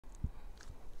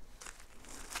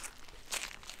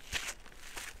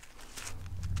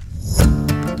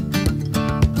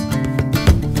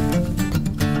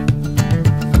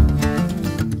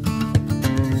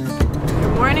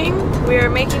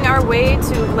our way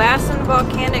to Lassen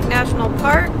Volcanic National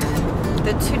Park.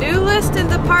 The to-do list in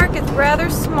the park is rather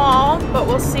small, but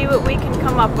we'll see what we can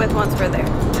come up with once we're there.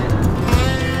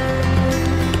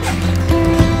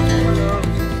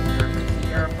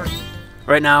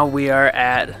 Right now we are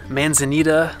at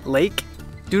Manzanita Lake.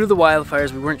 Due to the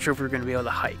wildfires, we weren't sure if we were going to be able to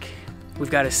hike.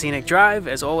 We've got a scenic drive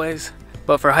as always,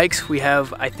 but for hikes we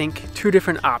have, I think, two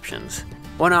different options.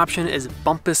 One option is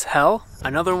Bumpus Hell.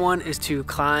 Another one is to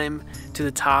climb to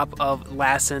the top of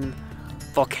Lassen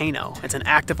Volcano. It's an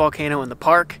active volcano in the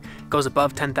park, goes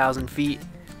above 10,000 feet.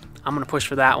 I'm gonna push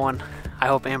for that one. I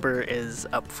hope Amber is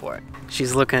up for it.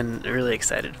 She's looking really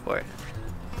excited for it.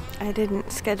 I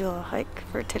didn't schedule a hike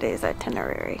for today's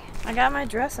itinerary. I got my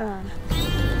dress on.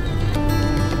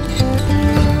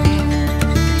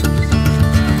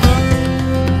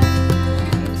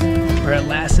 We're at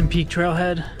Lassen Peak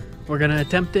Trailhead. We're gonna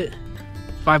attempt it.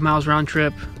 5 miles round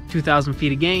trip, 2,000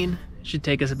 feet of gain. Should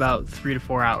take us about 3 to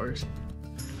 4 hours.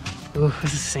 Ooh,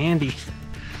 this is sandy.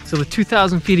 So with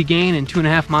 2,000 feet of gain and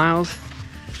 2.5 miles,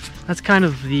 that's kind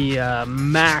of the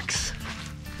max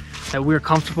that we're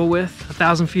comfortable with.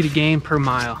 1,000 feet of gain per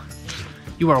mile.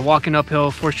 You are walking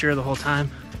uphill for sure the whole time.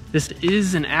 This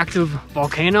is an active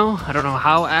volcano. I don't know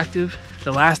how active.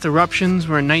 The last eruptions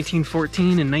were in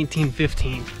 1914 and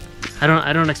 1915.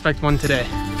 I don't expect one today.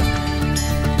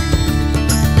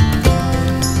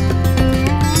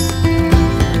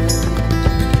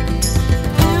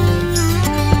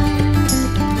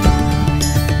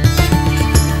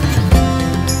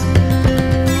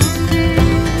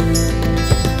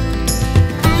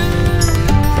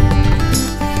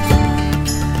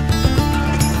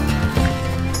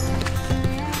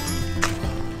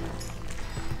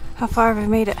 How far have we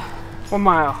made it? 1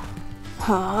 mile.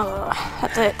 Oh,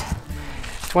 that's it.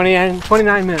 29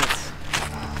 minutes.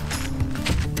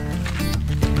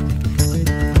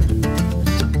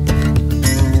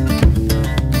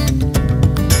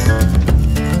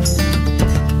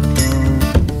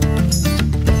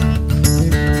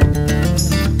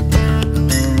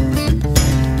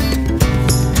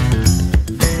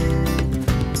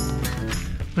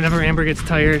 Whenever Amber gets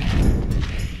tired,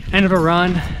 end of a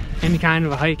run, any kind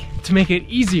of a hike, to make it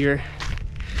easier,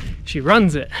 she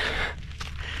runs it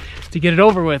to get it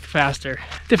over with faster.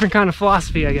 Different kind of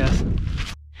philosophy, I guess.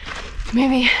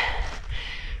 Maybe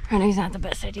running's not the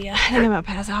best idea. I think I'm gonna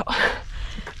pass out.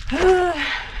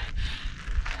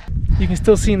 You can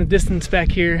still see in the distance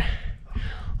back here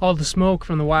all the smoke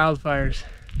from the wildfires.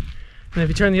 And if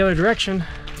you turn the other direction,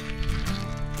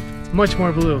 it's much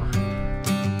more blue.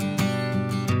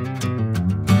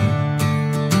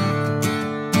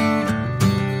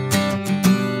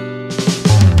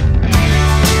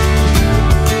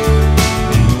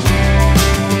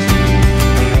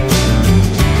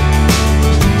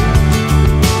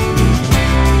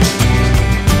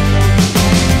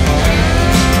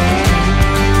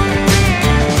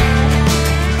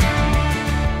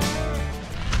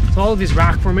 All of these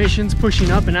rock formations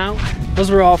pushing up and out, those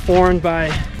were all formed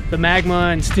by the magma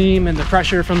and steam and the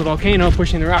pressure from the volcano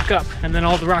pushing the rock up. And then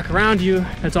all the rock around you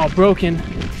that's all broken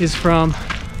is from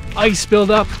ice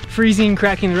buildup, freezing,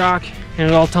 cracking the rock, and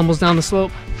it all tumbles down the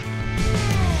slope.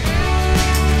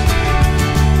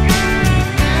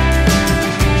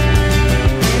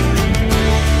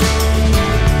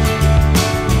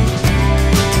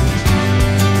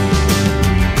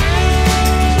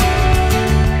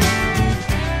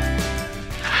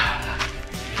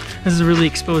 This is a really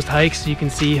exposed hike, so you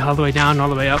can see all the way down and all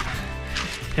the way up.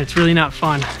 And it's really not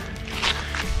fun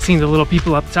seeing the little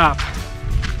people up top,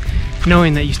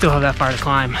 knowing that you still have that far to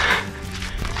climb.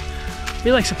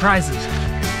 We like surprises.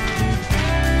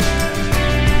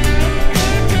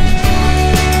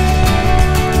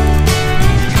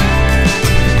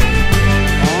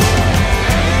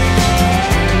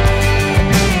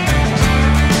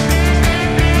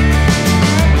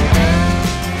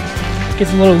 It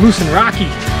gets a little loose and rocky.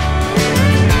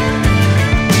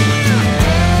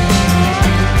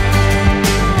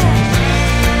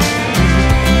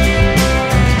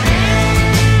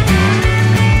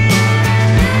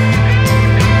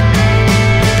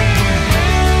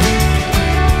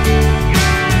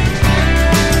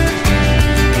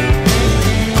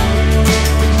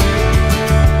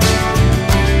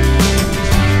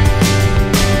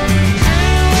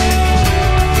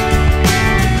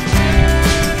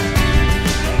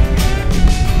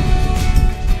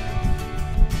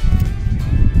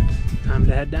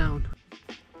 Head down.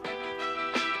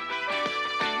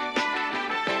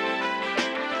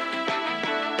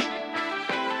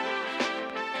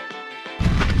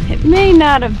 It may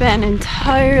not have been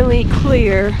entirely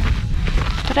clear,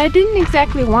 but I didn't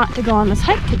exactly want to go on this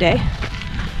hike today.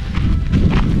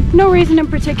 No reason in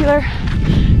particular,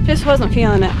 just wasn't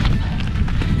feeling it.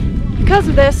 Because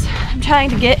of this, I'm trying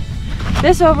to get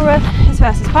this over with as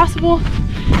fast as possible.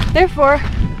 Therefore,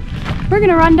 we're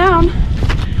gonna run down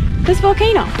this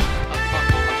volcano.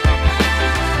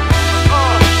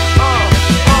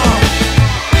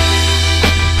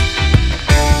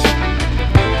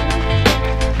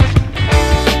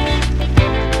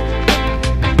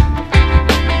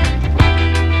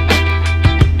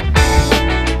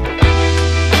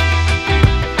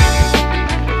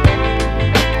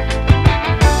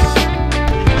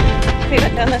 We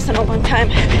haven't done this in a long time.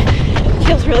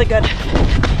 Feels really good.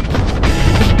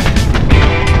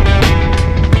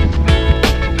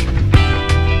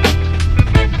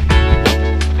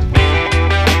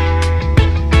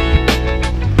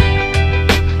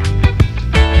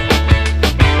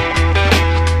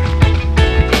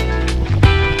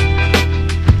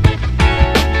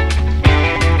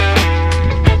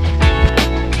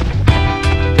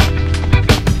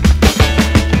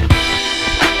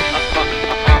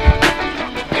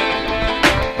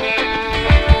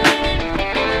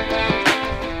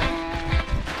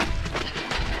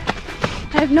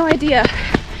 I have no idea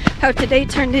how today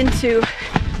turned into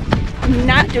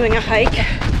not doing a hike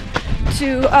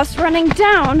to us running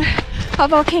down a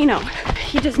volcano.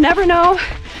 You just never know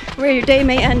where your day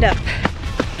may end up.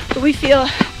 But we feel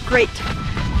great.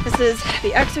 This is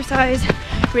the exercise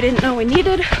we didn't know we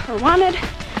needed or wanted.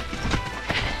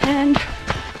 And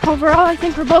overall, I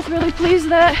think we're both really pleased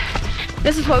that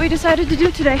this is what we decided to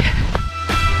do today.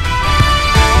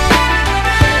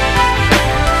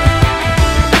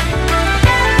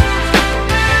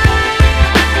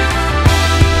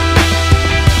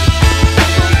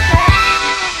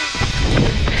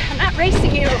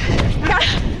 Racing you.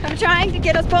 I'm trying to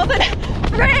get us both in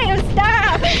frame.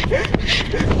 Stop!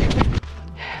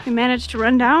 We managed to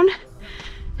run down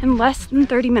in less than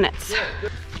 30 minutes.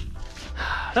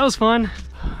 That was fun.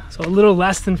 So a little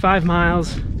less than 5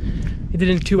 miles. We did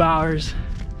it in 2 hours.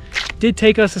 Did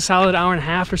take us a solid hour and a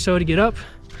half or so to get up.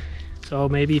 So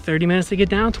maybe 30 minutes to get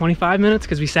down, 25 minutes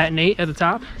because we sat in 8 at the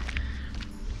top.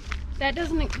 That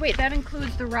doesn't, wait, that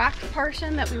includes the rock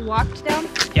portion that we walked down?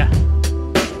 Yeah.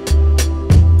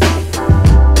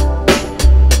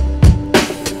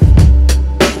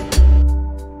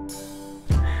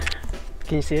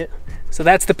 Can you see it? So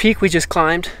that's the peak we just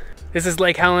climbed. This is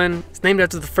Lake Helen. It's named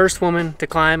after the first woman to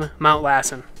climb Mount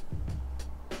Lassen.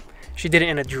 She did it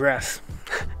in a dress.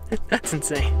 That's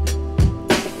insane.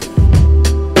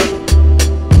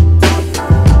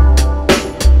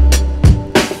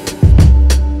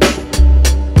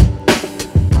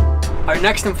 Our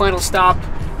next and final stop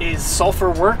is Sulphur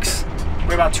Works.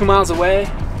 We're about 2 miles away.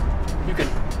 You can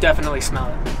definitely smell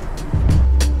it.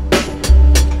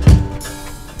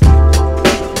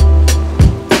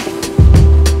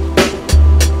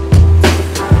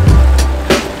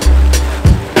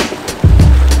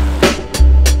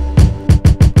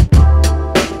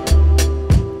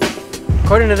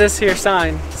 According to this here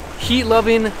sign,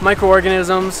 heat-loving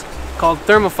microorganisms called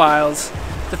thermophiles.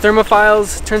 The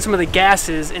thermophiles turn some of the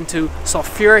gases into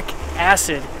sulfuric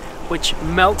acid, which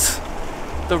melts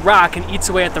the rock and eats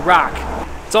away at the rock.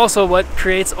 It's also what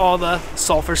creates all the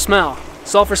sulfur smell.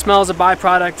 Sulfur smell is a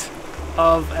byproduct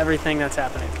of everything that's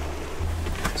happening.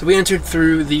 So we entered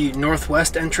through the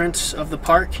northwest entrance of the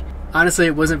park. Honestly,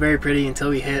 it wasn't very pretty until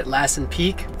we hit Lassen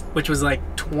Peak, which was like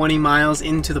 20 miles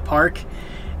into the park.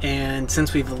 And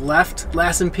since we've left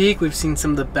Lassen Peak, we've seen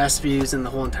some of the best views in the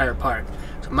whole entire park.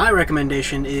 So my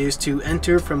recommendation is to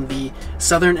enter from the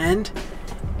southern end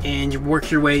and you work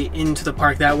your way into the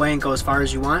park that way and go as far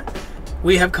as you want.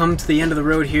 We have come to the end of the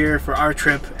road here for our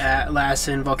trip at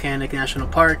Lassen Volcanic National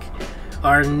Park.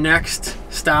 Our next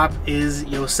stop is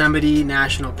Yosemite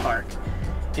National Park.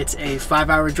 It's a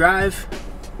 5-hour drive.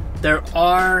 There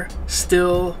are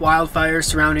still wildfires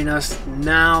surrounding us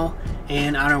now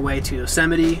and on our way to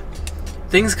Yosemite.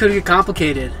 Things could get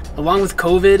complicated. Along with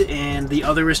COVID and the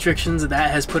other restrictions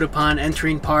that has put upon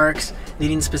entering parks,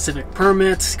 needing specific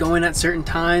permits, going at certain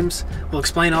times. We'll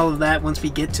explain all of that once we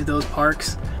get to those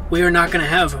parks. We are not going to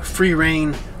have free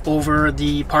reign over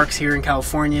the parks here in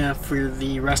California for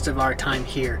the rest of our time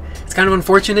here. It's kind of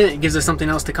unfortunate. It gives us something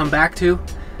else to come back to.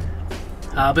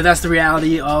 But that's the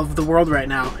reality of the world right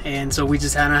now. And so we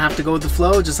just kind of have to go with the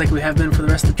flow, just like we have been for the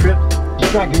rest of the trip.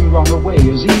 Dragging Ron away as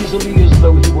easily as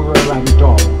though he were a rag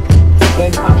doll.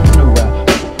 Then out of nowhere,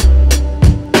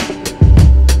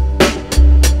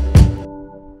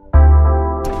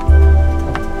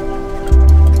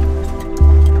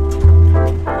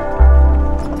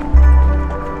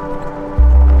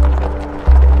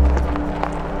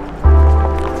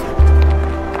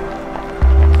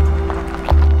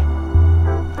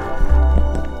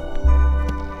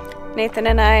 Nathan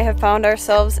and I have found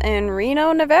ourselves in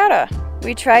Reno, Nevada.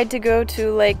 We tried to go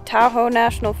to Lake Tahoe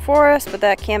National Forest, but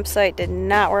that campsite did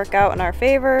not work out in our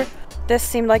favor. This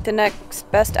seemed like the next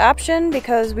best option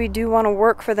because we do want to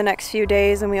work for the next few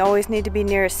days and we always need to be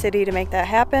near a city to make that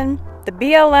happen. The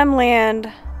BLM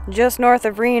land just north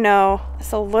of Reno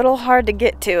is a little hard to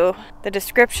get to. The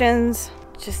descriptions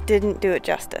just didn't do it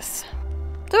justice.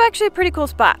 So actually a pretty cool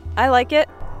spot. I like it.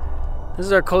 This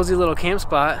is our cozy little camp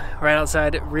spot right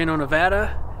outside Reno, Nevada.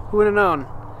 Who would have known?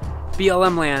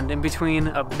 BLM land in between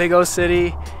a big O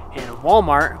city and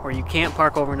Walmart where you can't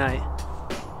park overnight.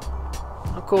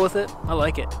 I'm cool with it. I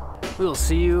like it. We will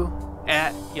see you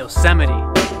at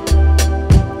Yosemite.